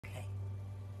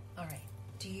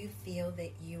Do you feel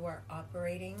that you are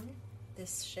operating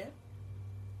this ship?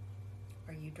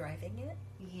 Are you driving it?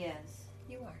 Yes.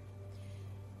 You are.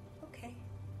 Okay.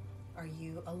 Are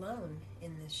you alone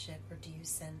in this ship, or do you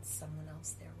sense someone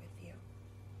else there with you?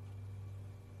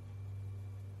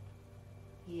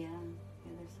 Yeah,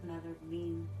 there's another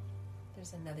being.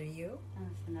 There's another you?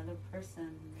 There's another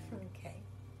person. Okay.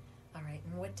 All right.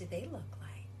 And what do they look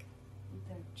like?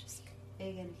 They're just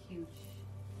big and huge.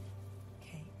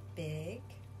 Okay. Big.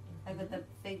 Like with a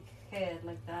big head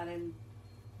like that, and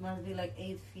must be like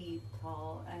 8 feet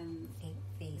tall, and 8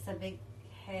 feet. it's a big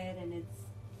head, and it's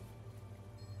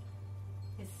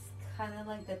kind of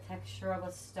like the texture of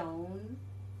a stone,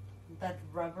 but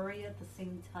rubbery at the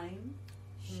same time,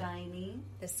 shiny.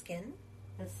 The skin?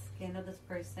 The skin of this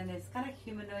person. It's kind of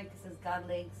humanoid because it's got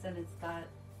legs and it's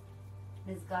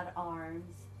got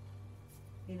arms,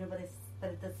 but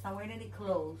it's not wearing any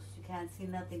clothes. You can't see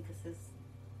nothing because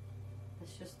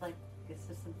it's just a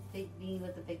big being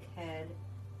with a big head.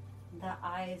 The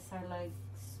eyes are like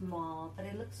small, but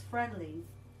it looks friendly.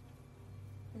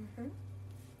 Mm-hmm.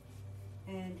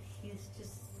 And he's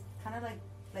just kind of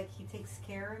like he takes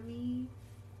care of me.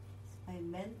 He's my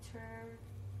mentor.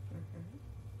 Mm-hmm.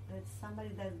 But it's somebody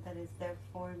that is there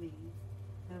for me.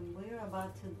 And we're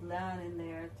about to land in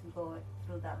there to go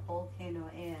through that volcano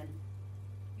in.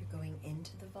 You're going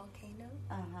into the volcano?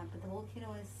 But the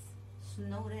volcano is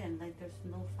snowed in, like there's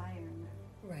no fire in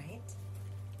there. Right.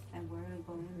 And we're going to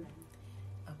go in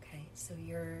there. Okay, so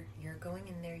you're going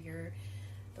in there. You're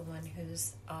the one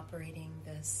who's operating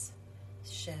this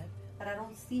ship. But I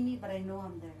don't see me, but I know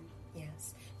I'm there.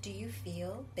 Yes. Do you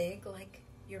feel big like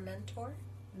your mentor?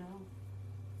 No.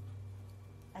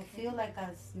 I feel like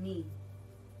as me.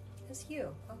 As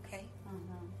you. Okay.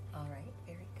 Uh-huh. All right.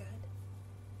 Very good.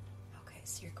 Okay,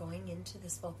 so you're going into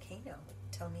this volcano.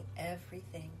 Tell me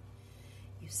everything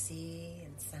you see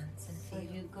and sense and feel.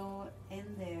 So you go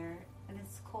in there, and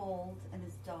it's cold and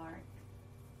it's dark.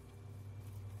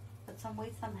 But some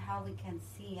way, somehow we can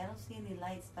see. I don't see any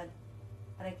lights, but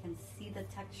I can see the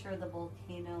texture of the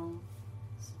volcano.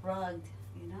 It's rugged,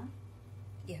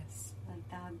 Yes. like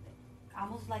that.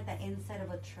 Almost like the inside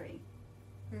of a tree.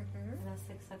 Mm-hmm. And that's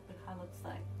exactly how it looks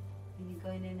like. And you're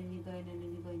going in and you're going in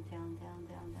and you're going down, down,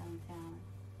 down, down, down.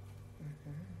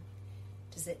 Mm-hmm.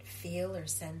 Does it feel or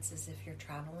sense as if you're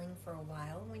traveling for a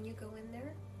while when you go in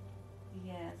there?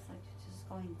 Yes, like you're just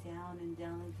going down and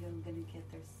down, like you're going to get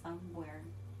there somewhere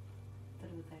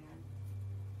through there.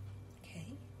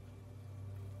 Okay.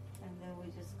 And then we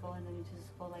just go, and then we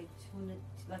just go like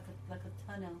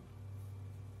a tunnel.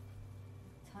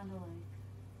 Tunnel-like.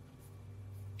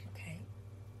 Okay.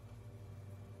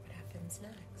 What happens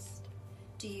next?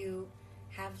 Do you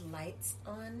have lights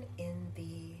on in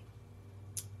the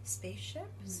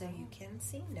spaceship so you can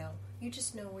see? No. You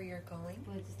just know where you're going?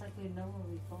 Well, it's just like we know where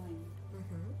we're going.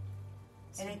 Mm-hmm.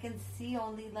 And I can see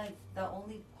only like the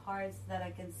only parts that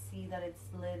I can see that it's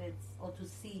lit,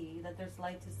 that there's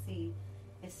light to see.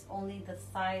 It's only the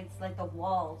sides, like the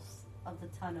walls of the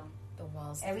tunnel. The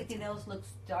walls. Everything else looks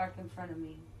dark in front of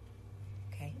me.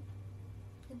 Okay.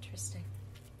 Interesting.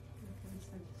 Mm-hmm.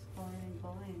 So just going and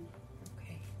going.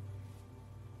 Okay.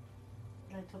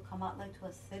 Like to come out like to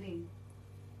a city.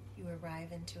 You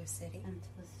arrive into a city? Into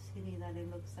a city that it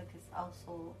looks like it's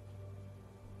also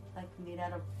like made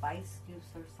out of ice cubes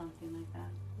or something like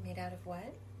that. Made out of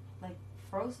what? Like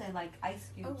frozen, like ice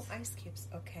cubes. Oh, ice cubes.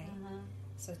 Okay. Uh-huh.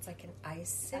 So it's like an ice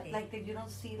city. Like you don't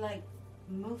see like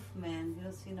movement. You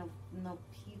don't see no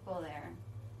people there.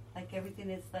 Like everything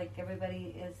is like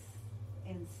everybody is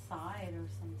inside or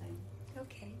something.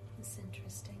 Okay, that's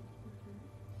interesting.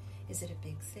 Mm-hmm. Is it a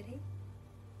big city?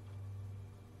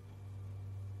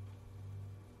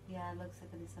 Yeah, it looks like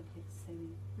it's a big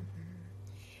city.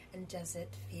 Mm-hmm. And does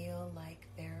it feel like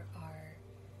there are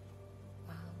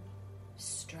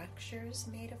structures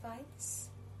made of ice?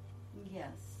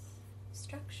 Yes.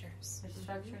 Structures. The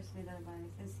structures made of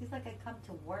ice. It seems like I come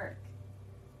to work.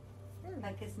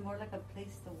 Like it's more like a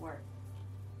place to work.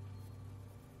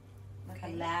 Like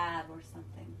a lab or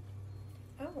something.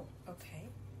 Oh, okay.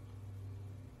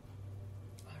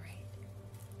 All right.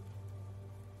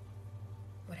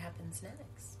 What happens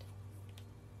next?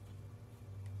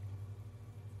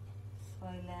 So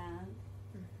I land.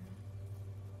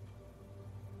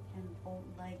 And both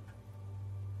like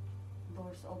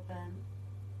doors open.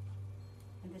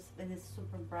 And it's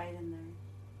super bright in there.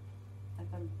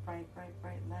 Like a bright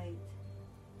light.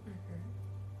 Mm-hmm.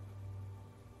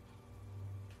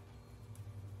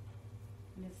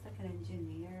 And it's like an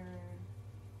engineer.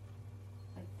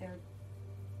 Like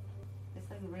it's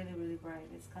like really, really bright.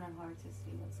 It's kind of hard to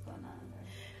see what's going on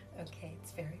there. Okay,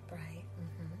 it's very bright.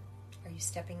 Mm-hmm. Are you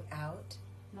stepping out?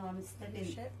 No, I'm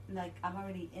stepping, like I'm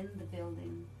already in the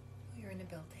building. Oh, you're in a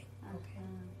building. Okay.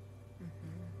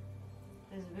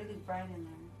 Mm-hmm. It's really bright in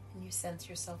there. And you sense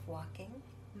yourself walking?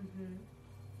 Mm-hmm.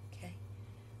 Okay.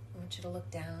 I want you to look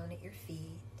down at your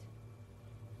feet.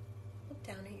 Look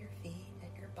down at your feet,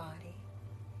 at your body.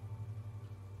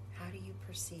 How do you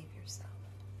perceive yourself?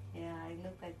 Yeah, I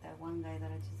look like that one guy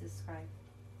that I just described.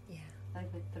 Yeah.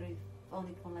 Like with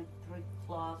only three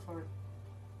claws or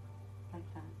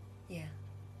like that. Yeah.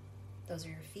 Those are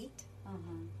your feet?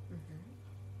 Uh-huh.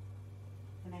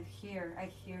 Mm-hmm. And I hear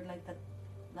like the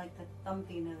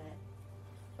thumping of it.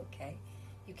 Okay.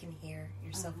 You can hear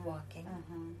yourself walking.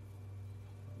 Uh-huh.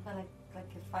 But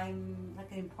like if I'm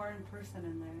like an important person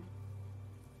in there,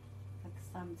 like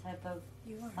some type of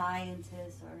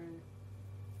scientist, or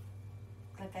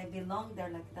like I belong there,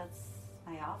 like that's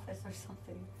my office or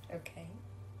something. Okay.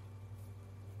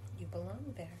 You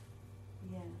belong there.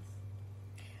 Yes.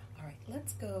 All right,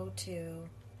 let's go to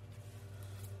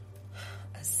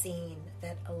a scene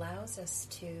that allows us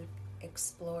to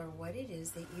explore what it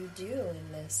is that you do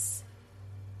in this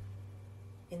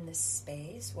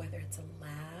space, whether it's a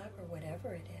lab or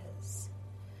whatever it is.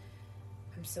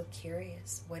 I'm so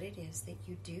curious what it is that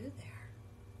you do there.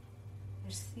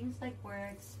 It seems like we're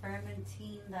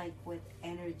experimenting like with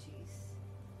energies,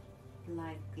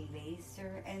 like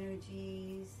laser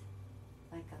energies,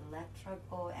 like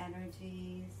electrical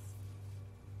energies.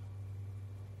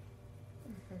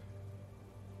 Mm-hmm.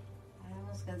 I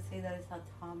was gonna say that it's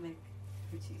atomic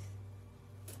energies.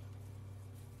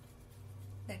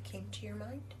 That came to your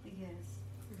mind? Yes.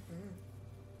 Mm-hmm.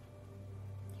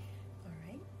 All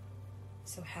right.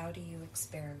 So how do you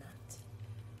experiment?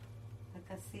 Like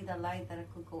I see the light that I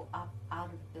could go up out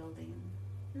of the building.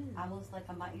 Almost like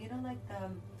like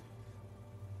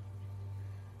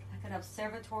an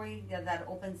observatory that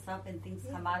opens up and things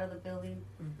come out of the building.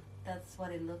 Mm-hmm. That's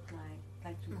what it looked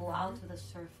like to go out to the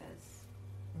surface.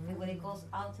 And when it goes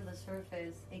out to the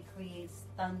surface, it creates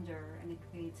thunder and it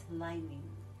creates lightning.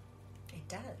 It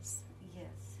does.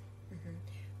 Yes. Mm-hmm.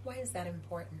 Why is that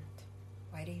important?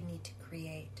 Why do you need to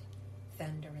create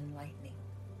thunder and lightning?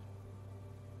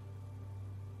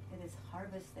 It is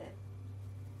harvested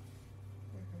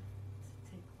to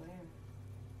take where?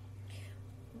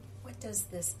 What does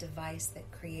this device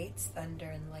that creates thunder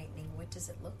and lightning, what does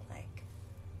it look like?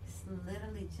 It's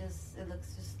literally it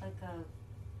looks just like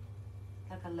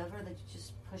a lever that you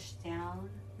just push down.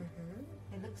 Mm-hmm.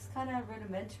 It looks kind of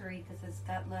rudimentary because it's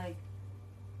got like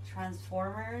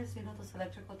transformers, those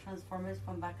electrical transformers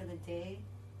from back in the day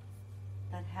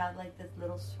that had like this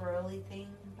little swirly thing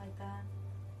like that.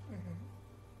 Mm-hmm.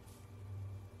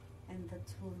 And the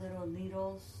two little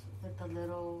needles with the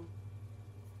little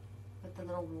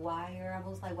wire,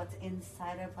 almost like what's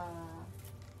inside of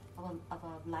a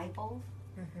light bulb,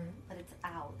 but it's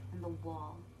out in the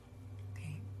wall.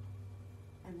 Okay.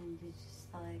 And then you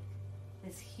just like,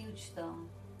 it's huge though.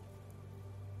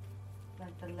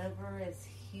 Like the lever is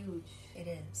huge. It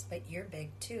is, but you're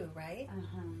big too, right?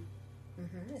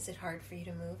 Mm-hmm. Is it hard for you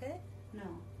to move it?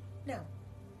 No.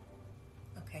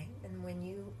 Okay. And when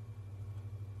you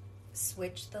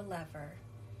switch the lever,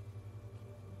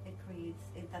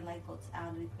 the light goes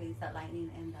out and it creates that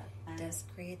lightning and that planet. It does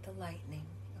create the lightning.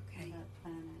 Okay. In that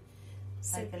planet.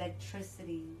 So, like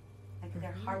electricity. Like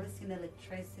they're harvesting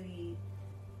electricity.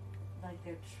 Like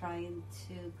they're trying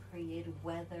to create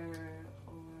weather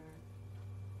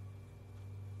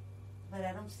but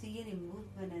I don't see any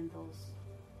movement in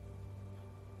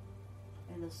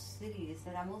those cities.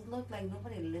 It almost looks like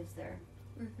nobody lives there.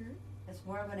 Mm-hmm. It's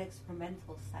more of an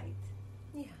experimental site.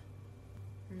 Yeah.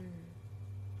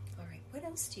 All right. What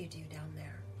else do you do down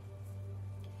there?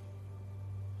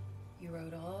 You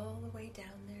rode all the way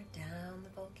down there, down the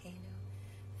volcano,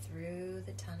 through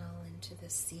the tunnel into the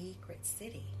secret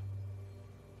city,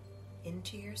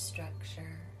 into your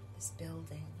structure, this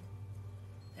building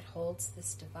that holds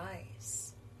this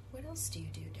device. What else do you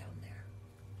do down there?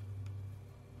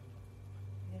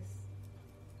 Yes.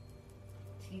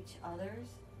 Teach others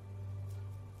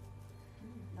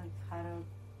like how to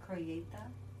create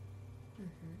that.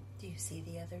 Mm-hmm. Do you see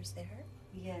the others there?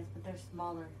 Yes, but they're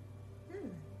smaller.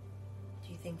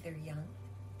 Do you think they're young?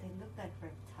 They look like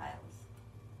reptiles.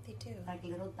 They do. Like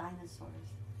little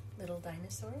dinosaurs. Little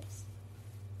dinosaurs?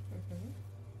 Mm-hmm.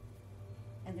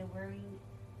 And they're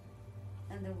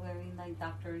wearing like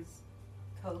doctors'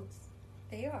 coats.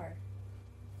 They are.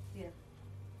 Yeah.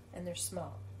 And they're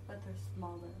small. But they're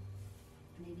smaller.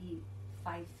 Maybe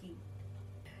 5 feet.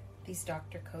 These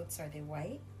doctor coats, are they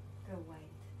white? They're white.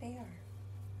 They are.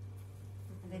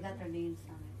 And they got their names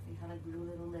on it. They have like blue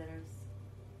little letters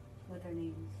with their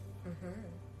names. Mm-hmm.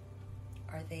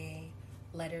 Are they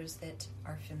letters that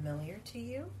are familiar to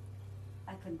you?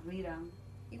 I could read them.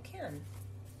 You can.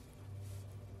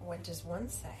 What does one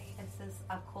say? It says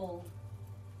Akul,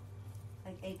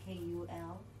 like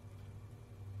A-K-U-L.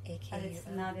 A-K-U-L. But it's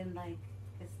not in like,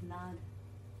 it's not,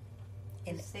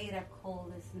 In- to say it Akul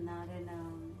is not in,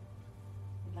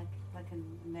 like an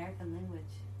American language.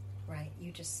 Right,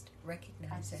 you just I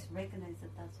recognize it. just recognize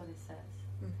that that's what it says.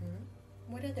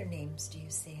 Mm-hmm. What other names do you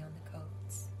see on the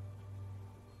codes?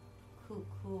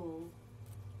 Kukul,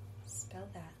 Spell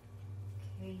that.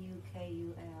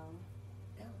 K-U-K-U-L.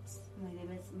 Else. My name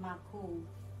is Makul,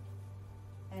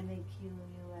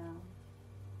 M-A-Q-U-L.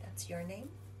 That's your name?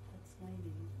 That's my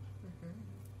name.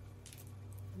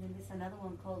 Mm-hmm. And then there's another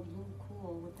one called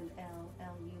Lukul with an L,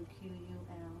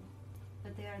 L-U-Q-U-L.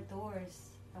 But they are doors,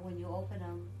 and when you open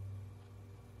them,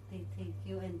 they take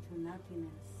you into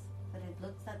nothingness. But it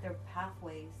looks like they're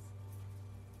pathways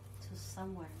to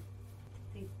somewhere.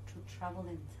 They to travel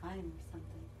in time or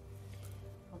something,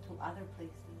 or to other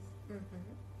places.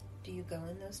 Mm-hmm. Do you go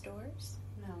in those doors?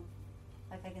 No,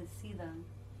 like I can see them.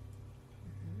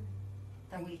 Mm-hmm.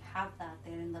 That we have that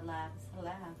there in the lab. It's a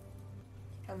lab.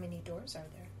 How many doors are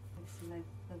there? I see like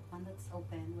the one that's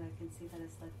open where I can see that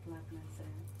it's like blackness there.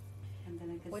 And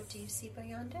then I can What do you see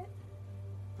beyond it?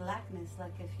 blackness,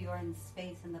 like if you're in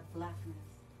space in the blackness.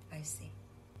 I see.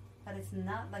 But it's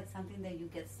not like something that you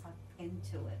get sucked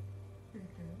into it.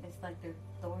 Mm-hmm. It's like there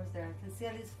are doors there. I can see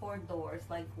at least 4 doors,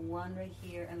 like 1 right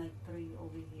here and like 3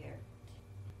 over here.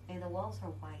 And the walls are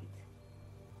white.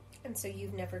 And so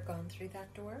you've never gone through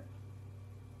that door?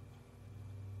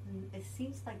 It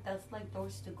seems like that's like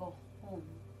doors to go home.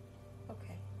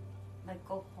 Okay. Like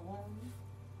go home,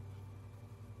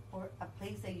 or a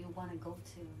place that you want to go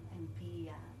to and be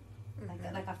at.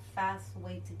 Mm-hmm. Like a fast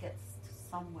way to get to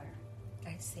somewhere.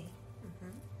 I see.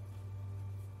 Mm-hmm.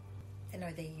 And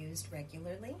are they used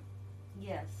regularly?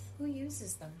 Yes. Who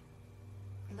uses them?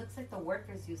 It looks like the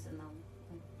workers using them.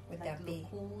 Would like that be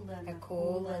Lukul and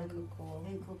Akul Akul and Kukul?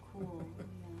 And Kukul,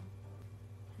 yeah.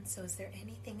 And so is there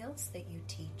anything else that you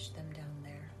teach them down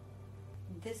there?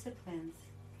 Disciplines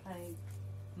like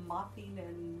mopping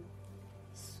and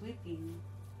sweeping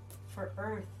for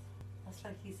earth. That's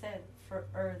what he said. For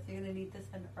earth. You're going to need this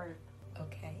on earth.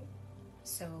 Okay.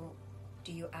 So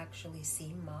do you actually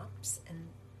see mops and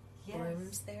Yes.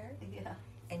 brooms there? Yeah.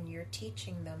 And you're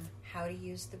teaching them how to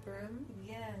use the broom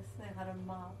Yes. Like how to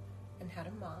mop. and how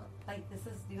to mop. Like this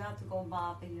is, you have to go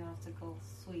mop and you have to go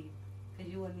sweep.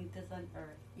 Because you will need this on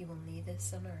earth. You will need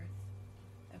this on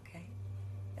earth. Okay.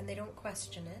 And they don't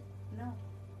question it. No.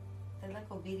 They're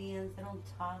like obedience. They don't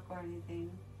talk or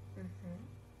anything. Mm-hmm.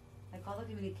 Like all the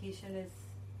communication is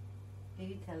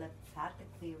maybe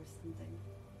telepathically or something.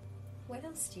 What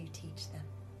else do you teach them?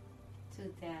 To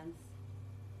dance.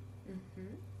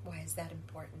 Mm-hmm. Why is that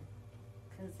important?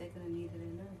 Because they're going to need it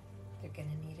in earth. They're going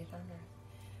to need it on earth.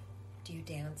 Do you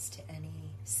dance to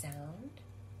any sound?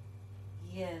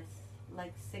 Yes.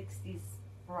 Like 60s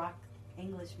rock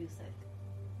English music.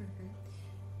 Mm-hmm.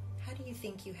 How do you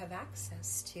think you have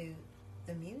access to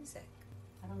the music?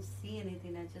 I don't see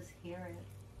anything. I just hear it.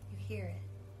 You hear it.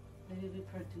 Maybe we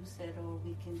produce it or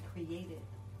we can create it.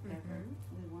 Whatever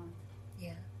we want.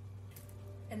 Yeah.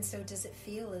 And so does it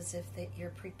feel as if that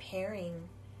you're preparing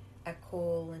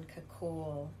Akul and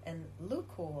Kakul and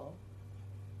Lukul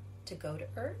to go to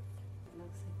Earth? It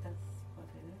looks like that's what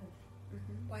it is.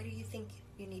 Mm-hmm. Why do you think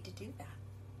you need to do that?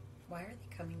 Why are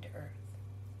they coming to Earth?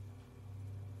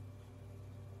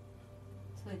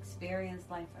 To experience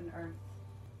life on Earth.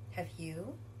 Have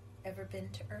you ever been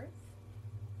to Earth?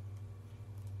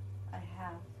 I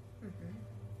have. Mm-hmm.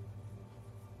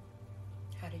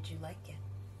 How did you like it?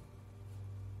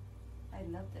 I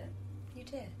loved it. You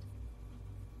did.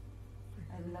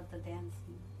 I love the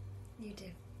dancing. You do.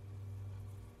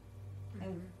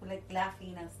 And like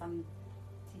laughing as I'm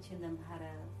teaching them how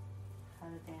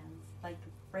to dance. Like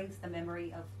it brings the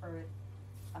memory of Earth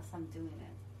as I'm doing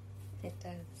it. It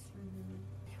does.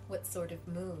 What sort of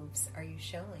moves are you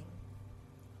showing?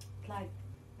 Like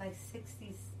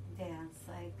 60s dance,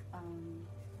 like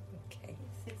Okay.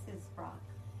 60s rock.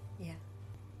 Yeah.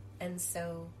 And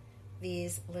so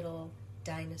these little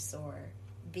dinosaur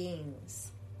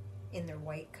beings in their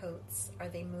white coats, are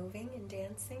they moving and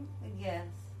dancing? Yes,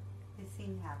 they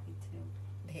seem happy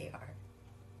too. They are.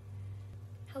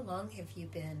 How long have you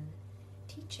been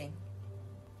teaching?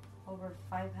 Over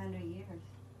 500 years.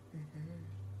 Mm-hmm.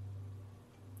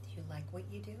 Do you like what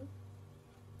you do?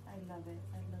 I love it.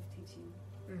 I love teaching.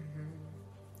 Mm-hmm.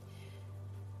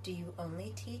 Do you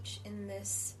only teach in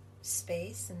this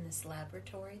space, in this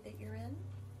laboratory that you're in?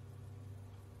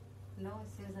 No,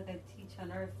 it seems like I teach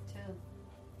on Earth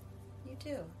too. You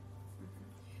do.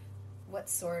 What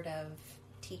sort of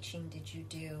teaching did you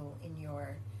do in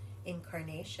your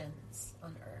incarnations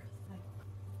on Earth? Like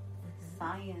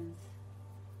science.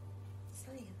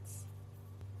 Science.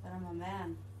 But I'm a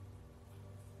man.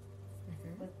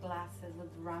 With glasses, with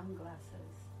round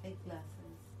glasses, big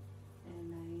glasses.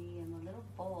 And I am a little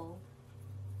bald.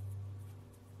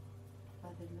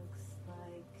 But it looks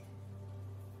like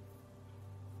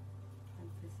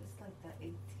this is like the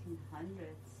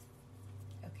 1800s.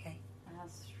 Okay. I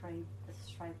have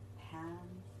striped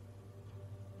pants,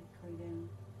 like green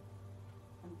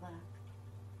and black.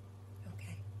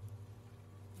 Okay.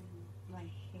 And my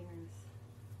hair's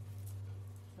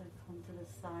like come to the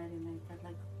side, and I got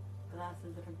like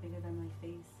glasses that are bigger than my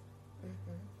face.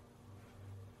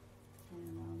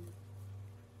 And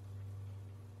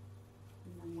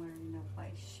I'm wearing a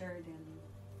white shirt, and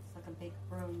it's like a big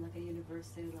room, like a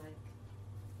university, like.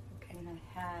 Okay. And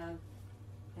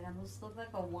it almost looks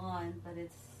like a wand, but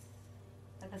it's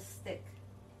like a stick.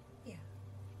 Yeah.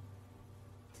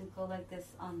 To go like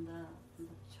this on the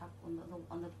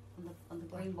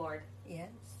green board.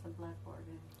 Yes. The blackboard.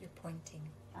 And You're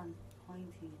pointing. I'm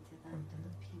pointing to them, to the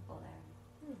people there.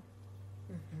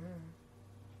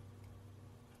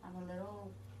 I'm a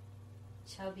little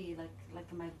chubby,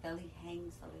 like my belly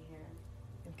hangs over here.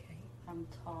 Okay. I'm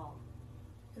tall.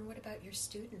 And what about your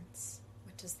students?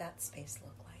 What does that space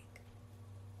look like?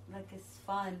 Like it's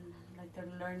fun, like they're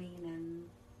learning and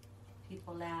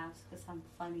people laugh because I'm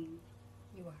funny.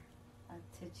 You are. I'm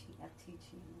teaching.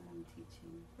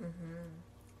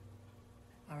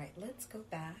 All right, let's go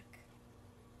back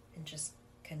and just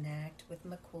connect with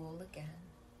Makul again.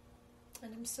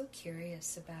 And I'm so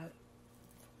curious about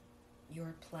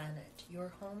your planet,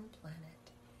 your home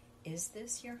planet. Is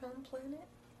this your home planet?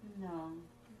 No.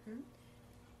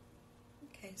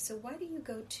 Okay, so why do you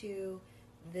go to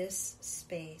this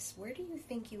space? Where do you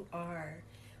think you are,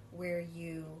 where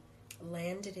you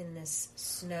landed in this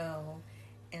snow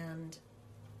and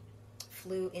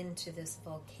flew into this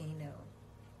volcano?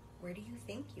 Where do you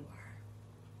think you are?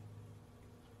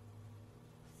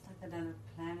 It's like another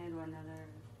planet or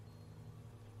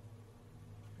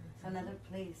another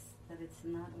place that it's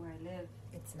not where I live.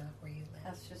 It's not where you live.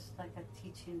 That's just like a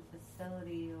teaching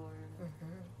facility or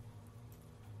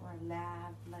a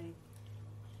lab, like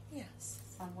Yes.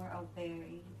 somewhere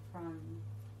away from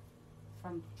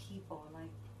people.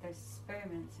 Like there's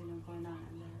experiments, going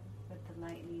on there with the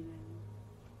lightning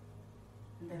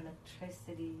and the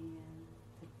electricity and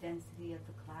the density of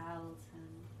the clouds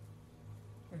and.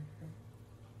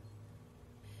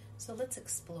 So let's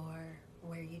explore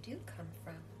where you do come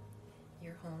from,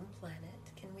 your home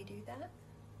planet. Can we do that?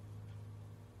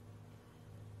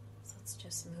 So let's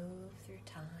just move through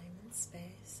time and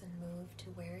space and move to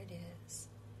where it is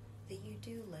that you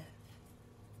do live,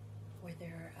 where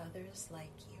there are others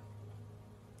like you.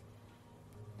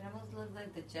 It almost looks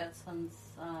like the Jetsons,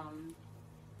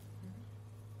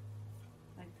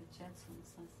 like the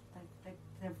Jetsons, like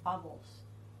they're bubbles,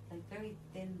 like very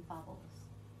thin bubbles,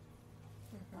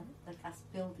 like as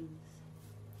buildings.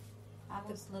 I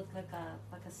almost look like a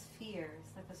sphere.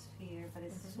 It's like a sphere, but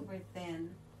it's super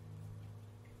thin,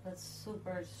 but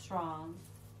super strong.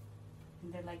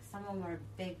 And they're like, some of them are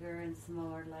bigger and some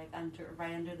are like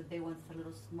right under the big ones, the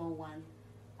little small one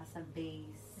as a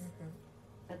base.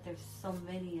 But there's so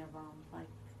many of them, like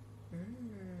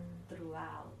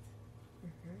throughout.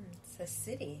 It's a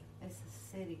city. It's a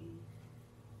city.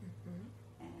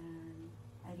 And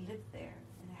I live there,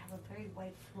 and I have a very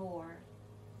white floor,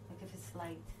 like if it's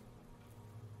light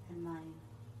in mine.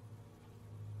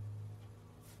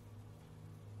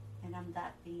 And I'm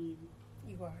that being.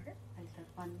 You are? Like that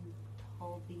one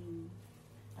tall being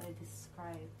that I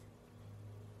described.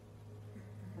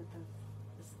 With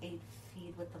this 8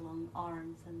 feet with the long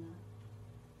arms and the...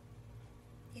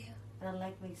 Yeah. But I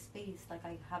like my space, like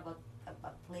I have a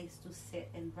place to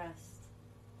sit and rest.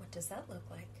 What does that look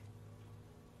like?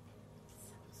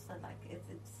 So like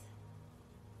it's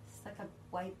like a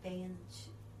white bench,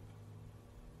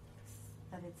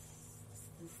 but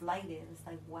it's lighted. It's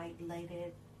like white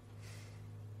lighted,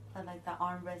 but like the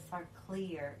armrests are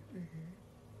clear. You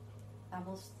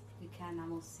can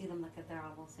almost see them, like they're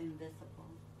almost invisible.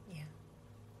 Yeah.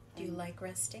 Do you like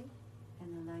resting?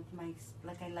 And I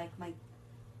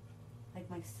like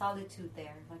my solitude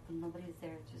there. Like nobody's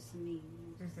there, just me.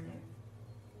 Just there.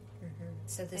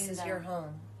 So this is your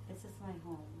home. This is my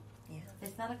home. Yeah.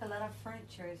 It's not like a lot of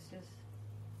furniture. It's just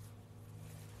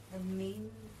the main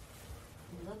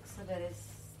looks of it is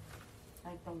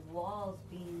like the walls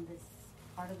being this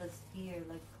part of the sphere,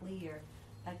 like clear.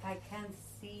 Like I can't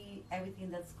see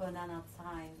everything that's going on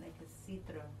outside. Like it's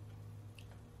see-through.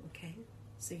 Okay.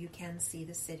 So you can see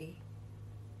the city.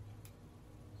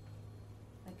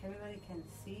 Like everybody can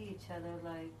see each other,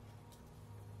 like,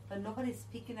 but nobody's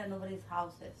speaking at nobody's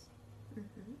houses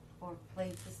or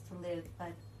places to live,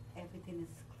 but everything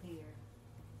is clear.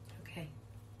 Okay.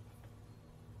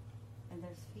 And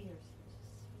there's fears.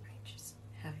 Right. Just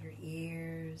have your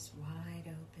ears wide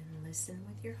open. Listen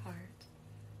with your heart.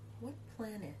 What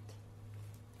planet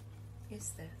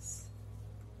is this?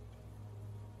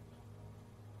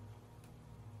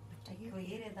 What do I you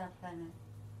created that planet.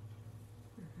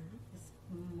 It's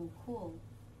cool.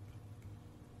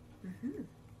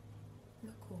 Oh,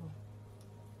 cool.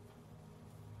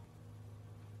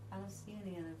 I don't see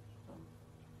any other people.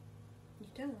 You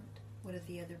don't. What are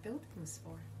the other buildings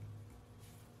for?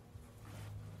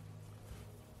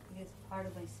 It's part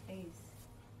of my space.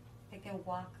 I can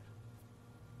walk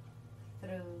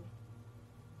through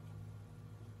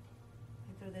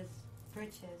these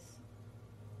bridges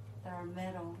that are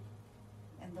metal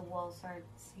and the walls are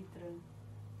see-through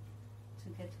to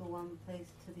get to one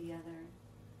place to the other.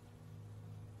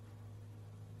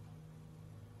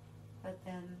 But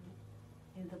then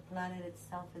in the planet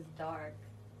itself is dark.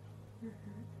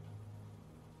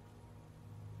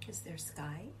 Is there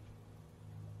sky?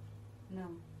 No.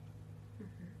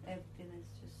 Everything is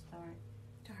just dark.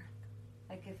 Dark.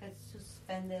 Like if it's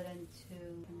suspended into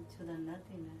the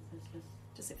nothingness, it's just...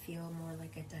 Does it feel more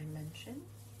like a dimension?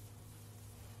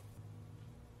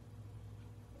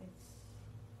 It's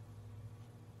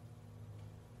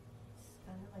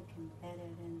kind of like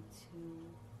embedded into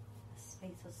a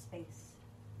space of space.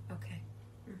 Okay.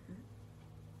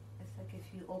 It's like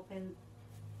if you open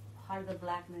part of the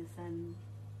blackness and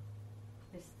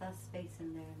there's that space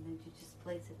in there, and then you just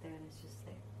place it there and it's just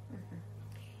there.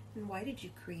 And why did you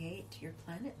create your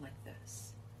planet like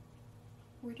this?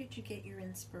 Where did you get your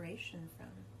inspiration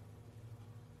from?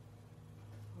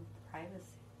 For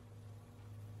privacy.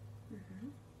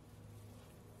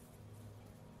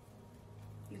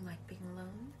 You like being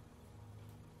alone?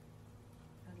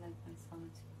 I like my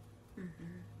solitude.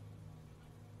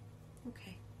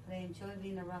 Okay. But I enjoy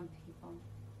being around people.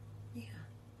 Yeah.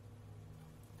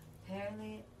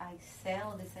 Apparently, I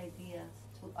sell these ideas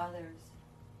to others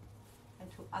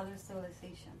and to other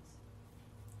civilizations.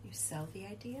 You sell the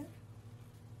idea?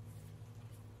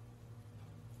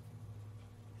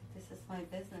 This is my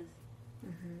business.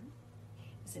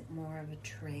 Is it more of a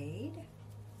trade?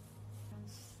 I don't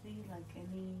see like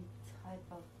any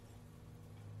type of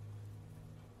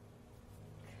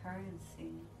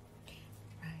currency.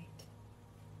 Right.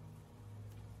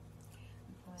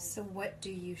 But So what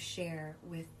do you share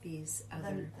with these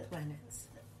other planets?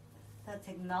 the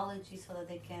technology so that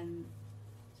they can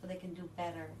do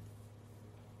better.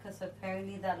 Because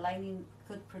apparently that lightning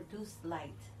could produce light.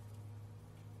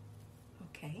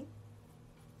 Okay.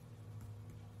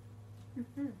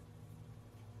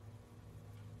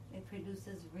 It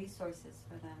produces resources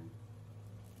for them.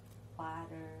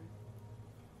 Water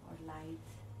or light.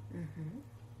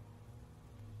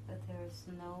 But there's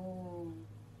no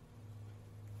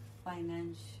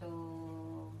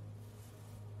financial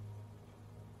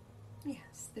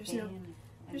Yes, there's gain.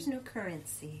 no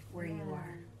currency where you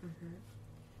are.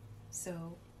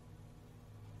 So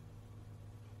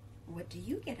what do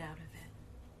you get out of it?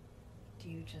 Do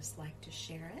you just like to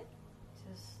share it?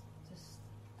 Just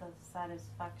the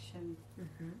satisfaction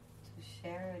to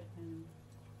share it and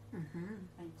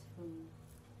to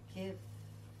give.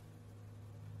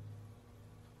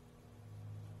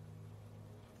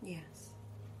 Yes.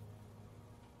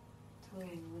 To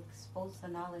expose the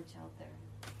knowledge out there.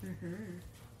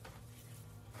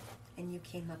 And you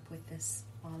came up with this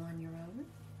all on your own?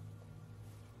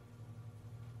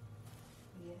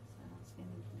 Yes, I don't see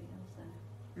anybody else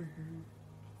there.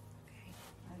 Okay.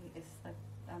 It's like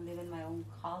I'm living my own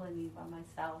colony by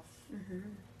myself.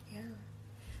 Yeah.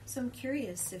 So I'm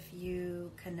curious if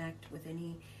you connect with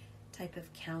any type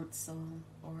of council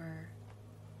or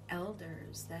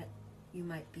elders that you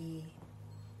might be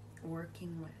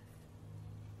working with.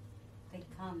 They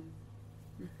come.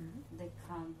 They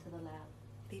come to the lab.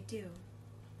 They do.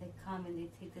 They come and they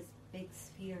take these big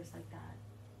spheres like that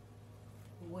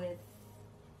with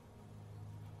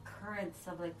currents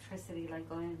of electricity like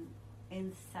going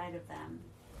inside of them.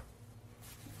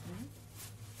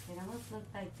 It almost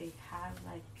looks like they have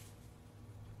like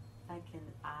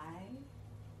an eye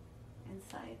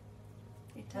inside.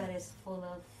 It But does. it's full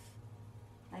of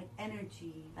like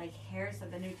energy, like hairs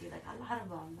of energy, like a lot of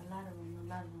them.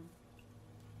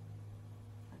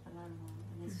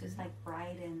 And it's just like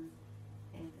bright and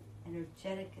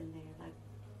energetic in there,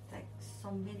 like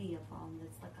so many of them.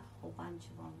 It's like a whole bunch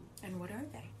of them. And what are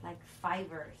they? Like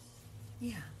fibers.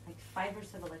 Yeah. Like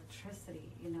fibers of electricity,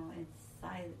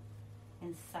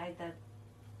 inside that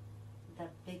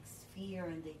big sphere,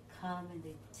 and they come and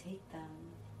they take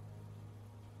them.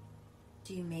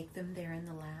 Do you make them there in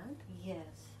the lab?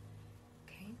 Yes.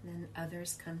 Okay. Then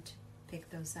others come to pick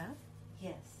those up?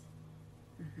 Yes.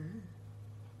 Mm-hmm.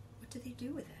 What do they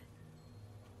do with it?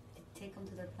 They take them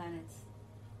to their planets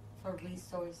for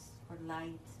resource, for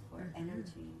light, for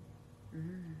energy.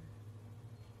 Mm.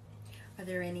 Are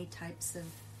there any types of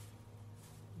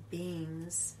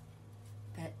beings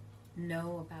that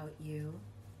know about you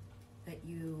that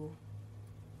you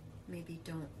maybe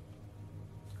don't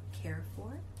care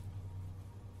for?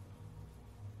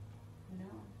 No.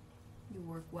 You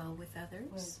work well with others?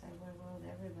 Yes, I work well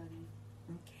with everybody.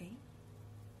 Okay.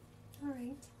 All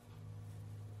right.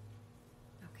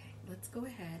 Okay, let's go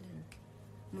ahead and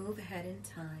move ahead in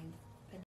time.